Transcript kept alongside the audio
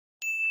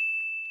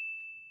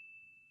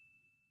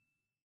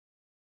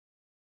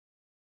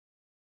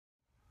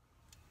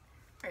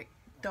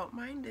Don't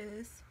mind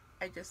this.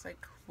 I just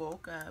like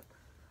woke up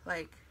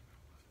like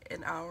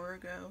an hour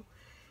ago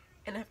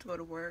and I have to go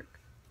to work.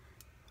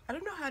 I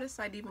don't know how this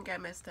side even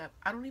got messed up.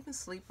 I don't even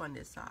sleep on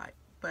this side,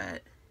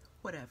 but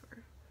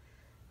whatever.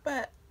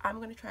 But I'm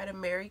gonna try to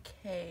Mary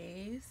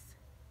Kay's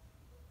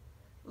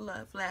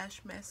Love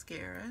Lash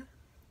Mascara.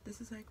 This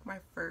is like my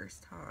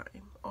first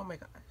time. Oh my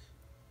gosh.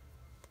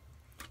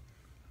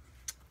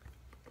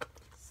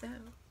 So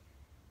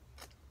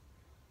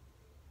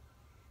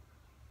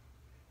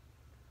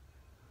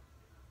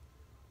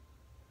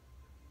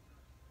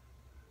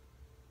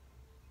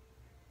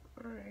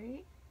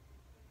alright.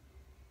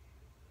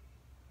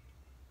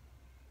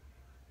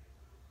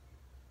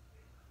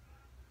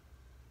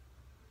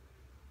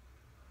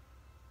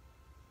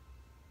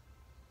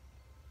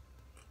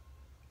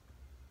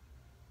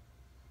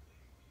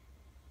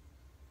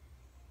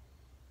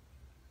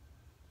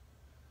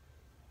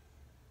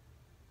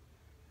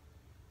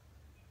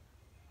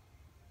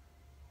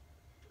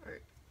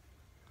 Alright.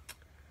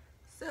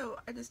 So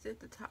I just did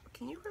the top.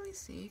 Can you really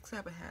see? Because I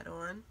have a hat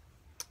on.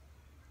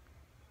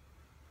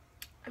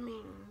 I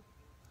mean,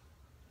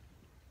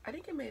 I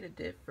think it made a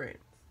difference.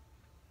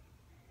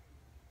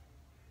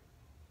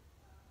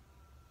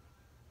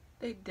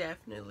 They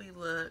definitely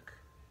look,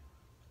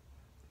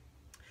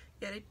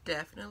 yeah, they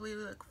definitely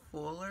look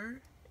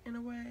fuller in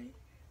a way.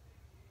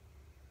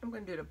 I'm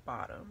going to do the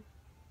bottom.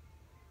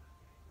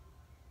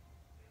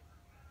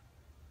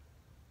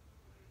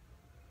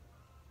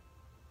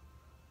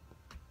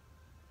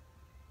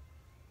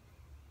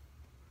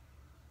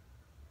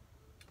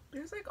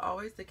 There's like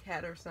always the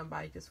cat or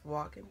somebody just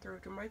walking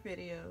through to my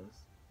videos.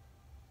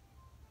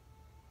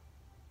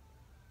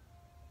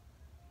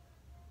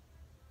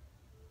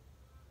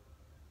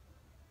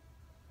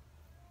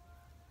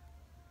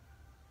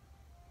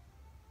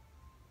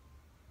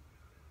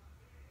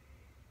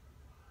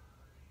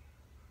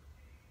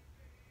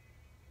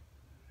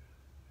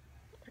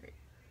 Right.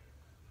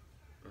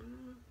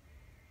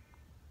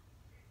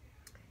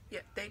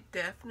 Yeah, they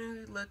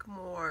definitely look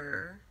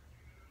more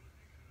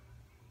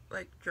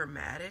like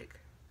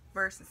dramatic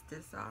versus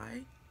this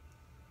eye.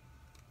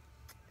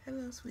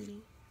 Hello,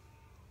 sweetie.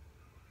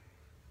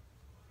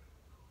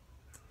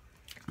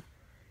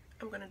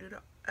 I'm gonna do the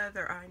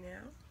other eye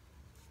now.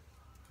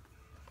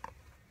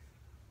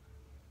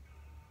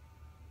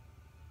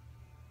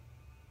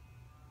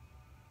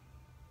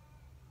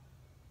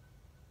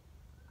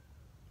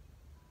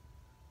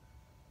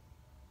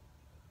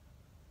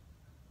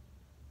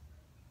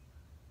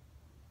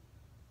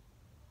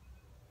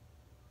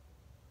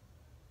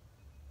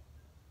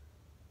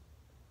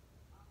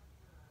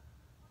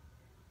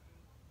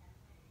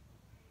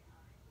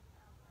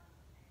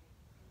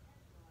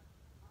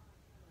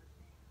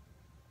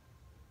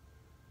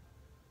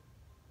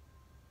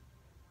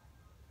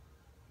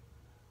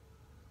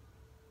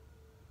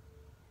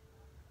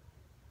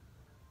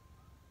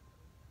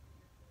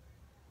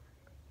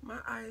 My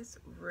eyes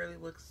really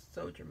look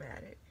so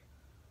dramatic.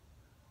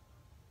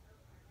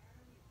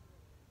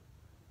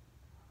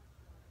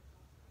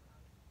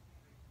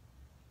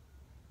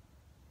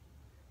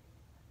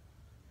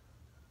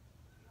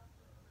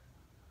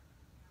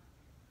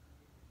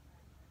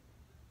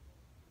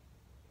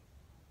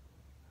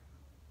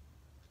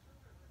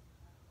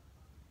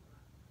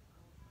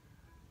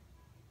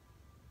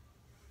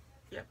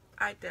 Yep,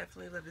 I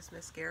definitely love this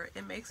mascara.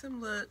 It makes them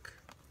look,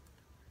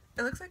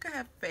 it looks like I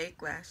have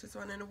fake lashes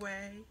on in a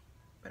way,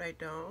 but I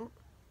don't.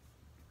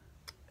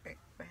 Okay,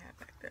 put my hat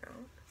back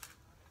down.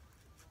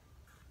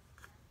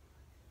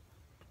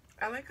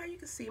 I like how you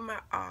can see my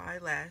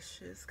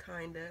eyelashes,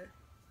 kinda.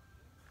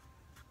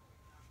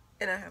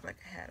 And I have like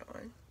a hat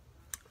on.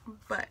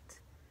 But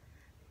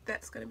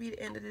that's gonna be the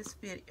end of this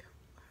video.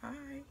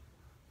 Hi.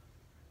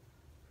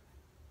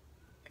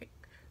 Okay.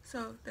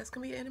 So that's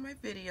gonna be the end of my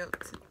video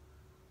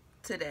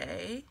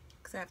today,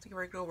 because I have to get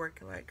ready to go work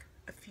in like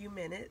a few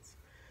minutes.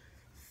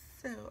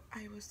 So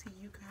I will see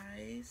you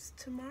guys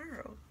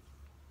tomorrow.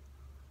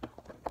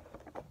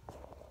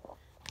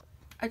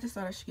 I just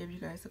thought I should give you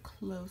guys a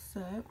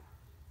close-up.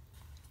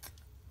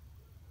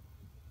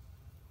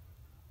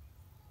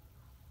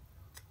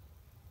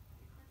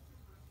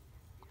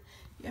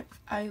 Yep,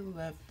 I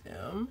love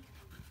them.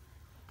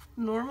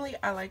 Normally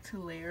I like to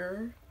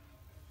layer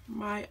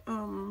my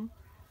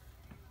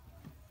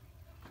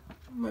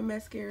my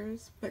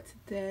mascaras, but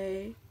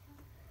today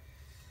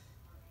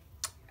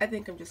I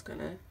think I'm just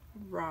gonna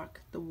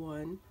rock the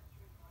one.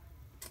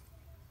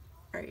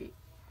 Alright,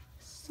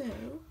 so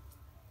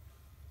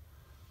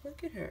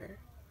look at her.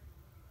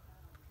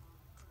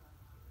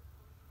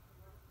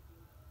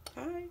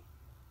 Hi.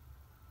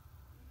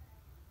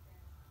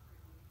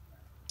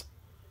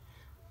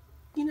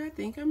 You know, I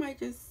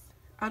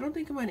don't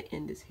think I'm gonna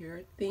end this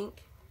here. I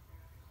think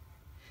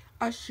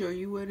I'll show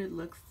you what it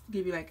looks,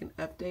 give you like an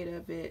update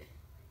of it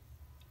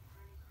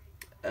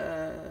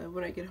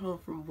when I get home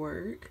from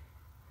work,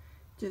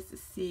 just to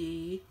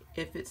see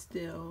if it's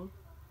still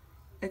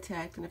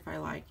attacked and if I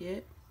like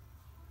it.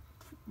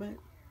 But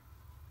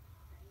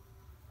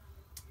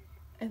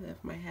I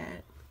love my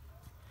hat.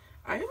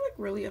 I am like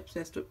really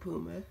obsessed with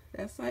Puma.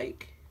 That's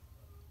like,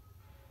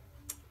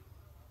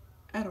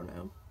 I don't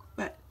know,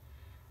 but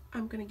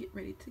I'm gonna get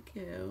ready to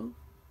go.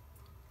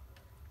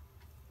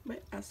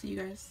 But I'll see you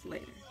guys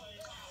later.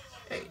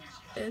 Hey,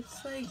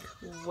 it's like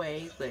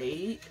way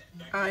late.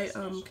 I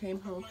came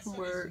home from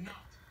work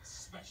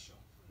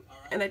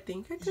and I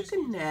think I took a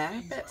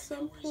nap at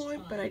some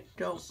point, but I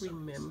don't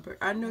remember.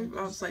 I know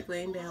I was like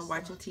laying down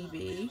watching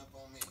TV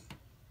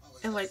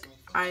and like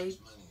I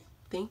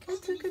think I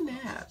took a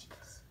nap.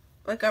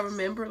 Like I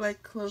remember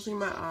like closing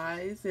my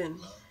eyes and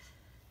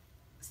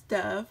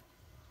stuff,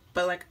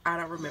 but like I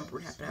don't remember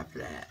what happened after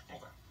that.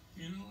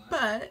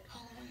 But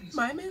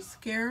my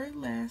mascara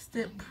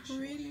lasted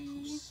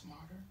pretty.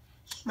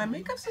 My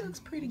makeup still looks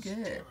pretty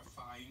good.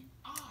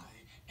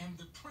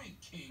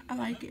 I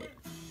like it.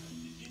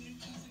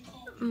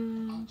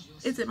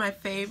 Is it my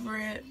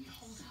favorite?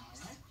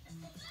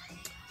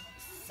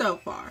 So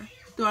far.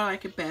 Do I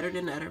like it better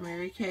than the other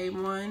Mary Kay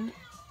one?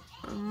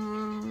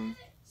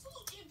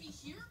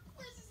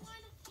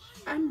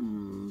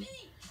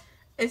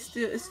 It's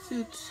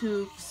still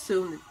too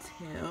soon to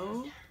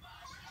tell.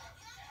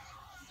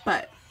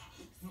 But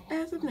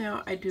as of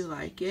now, I do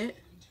like it.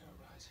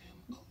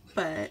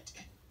 But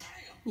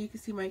you can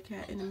see my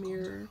cat in the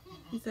mirror.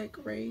 He's like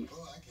right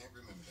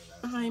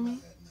behind me.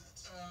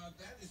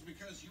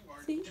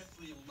 See?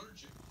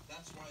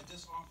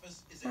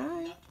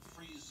 Hi.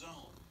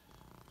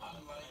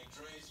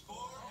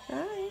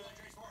 Hi.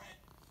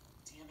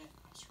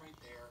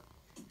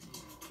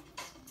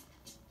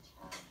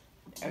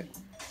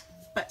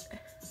 But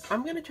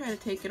I'm gonna try to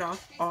take it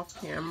off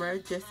camera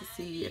just to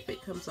see if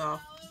it comes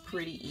off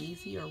pretty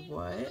easy or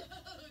what.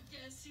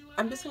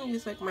 I'm just gonna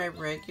use like my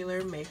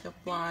regular makeup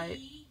wipe.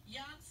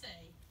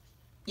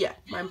 Yeah,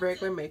 my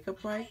regular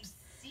makeup wipes,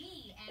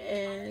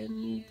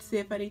 and see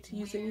if I need to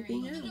use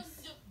anything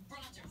else.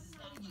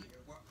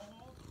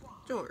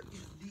 George.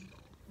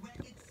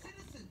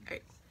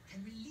 Alright,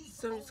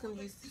 so I'm just gonna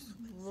use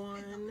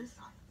one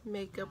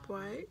makeup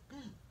wipe.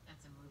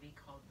 That's a movie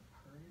called The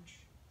Purge.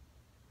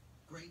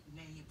 Great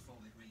name for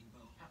it,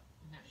 Rainbow.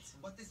 No,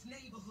 what this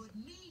neighborhood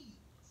needs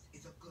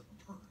is a good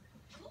purge.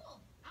 Cool.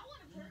 I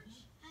want a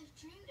purge. I've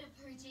dreamed of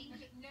purging.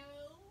 Okay,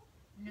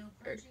 no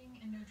purging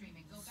and no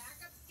dreaming. Go back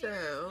upstairs.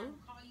 So,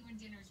 I'll call you when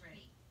dinner's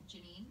ready.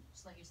 Janine,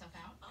 just let yourself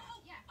out.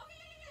 Oh, yeah.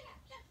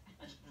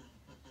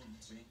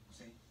 See,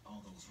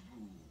 all those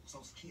rules.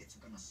 Those kids are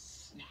gonna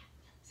snap.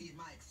 See, in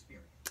my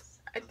experience,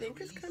 I think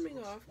it's coming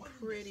off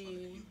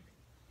pretty.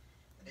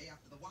 The day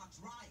after the Watts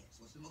riots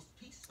was the most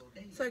peaceful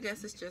day. So I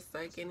guess it's just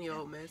like any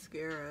old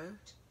mascara.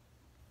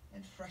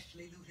 And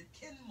freshly looted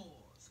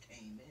Kenmores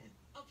came in.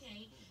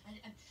 Okay,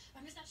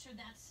 I'm just not sure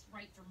that's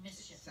right for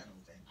mischief.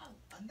 Settled then. Oh.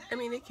 I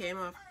mean, it came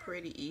off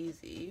pretty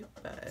easy,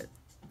 but.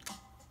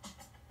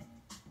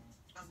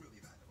 I'm Ruby,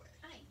 by the way.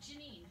 Hi,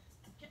 Janine.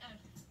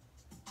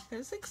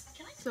 It's like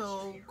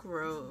so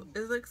gross.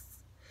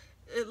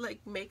 It like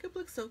makeup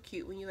looks so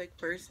cute when you like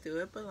first do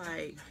it, but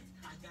like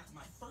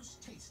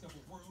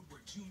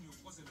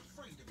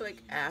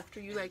after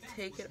you like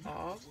take it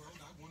off,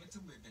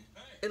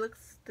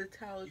 the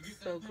towel looks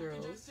so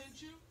gross.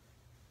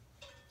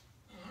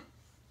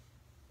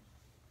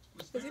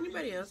 Has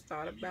anybody else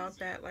thought about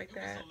that like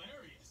that?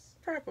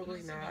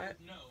 Probably not. I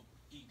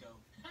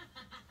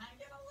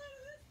get a lot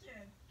of this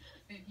kid.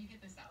 Babe, you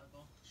get the salad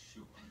bowl.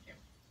 Sure. Thank you.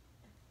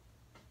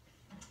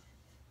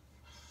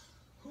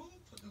 Who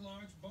put the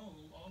large bowl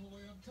all the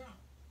way up top?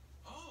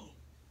 Oh,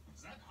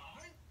 is that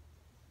high?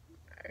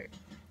 Alright.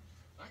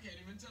 I can't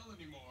even tell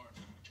anymore.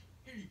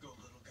 Here you go,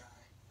 little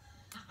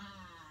guy.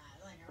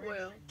 Like a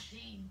Well. regular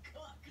Jane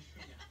Cook.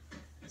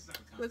 It's not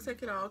Looks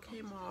like it all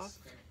came off.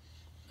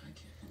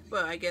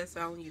 Well, I guess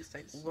I only used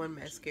like one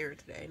mascara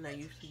today, and I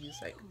usually use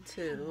like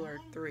 2 or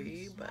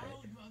 3, but. Now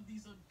you have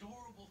these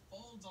adorable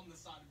folds on the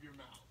side of your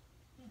mouth.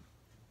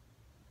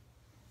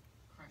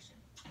 Crushing.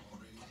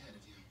 Already ahead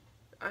of you.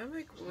 I'm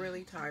like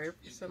really tired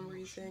for some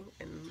reason,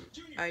 and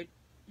You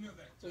know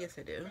that, yes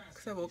I do,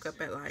 because I woke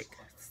up at like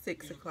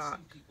 6 o'clock,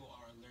 some people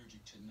are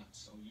allergic to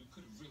nuts, so you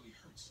could have really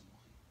hurt someone.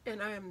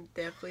 and I am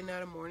definitely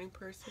not a morning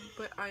person,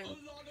 but I am A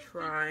lot of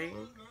trying.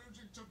 people are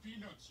allergic to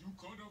peanuts. You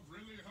could have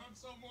really hurt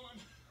someone.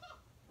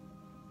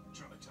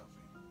 Try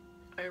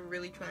Tuffy. I'm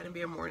really trying to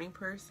be a morning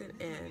person,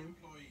 and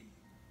Employee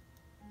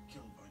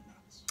killed by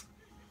nuts.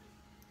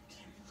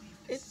 Can't believe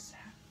it's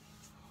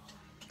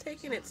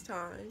taking its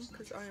time,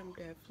 because I am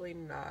definitely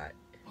not.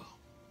 Well,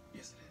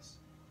 yes it is.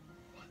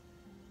 What?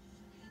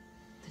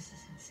 This is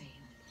insane.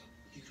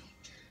 You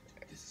don't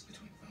get it. This is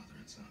between father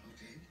and son,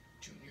 okay?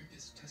 Junior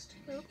is testing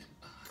me, Nope. and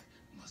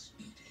I must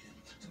eat him.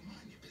 So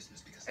mind your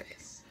business, because Okay.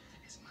 this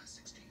is my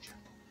 16th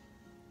chapel.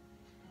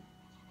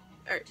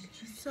 Alright,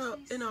 so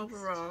in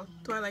overall,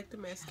 do I like the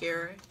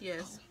mascara?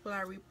 Yes. Will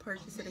I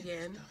repurchase it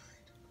again?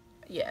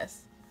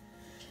 Yes.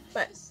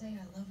 But, Just say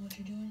I love what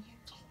you're doing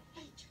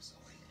here.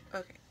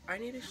 okay, I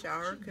need a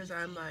shower because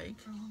I'm like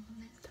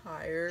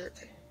tired.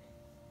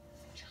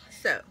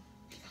 So,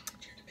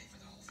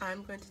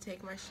 I'm going to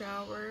take my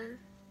shower,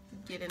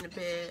 get into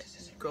bed,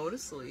 go to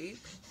sleep.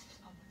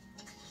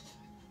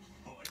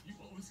 Oh, you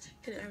always take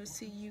And I will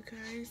see you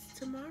guys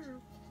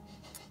tomorrow.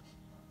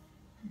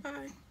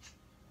 Bye.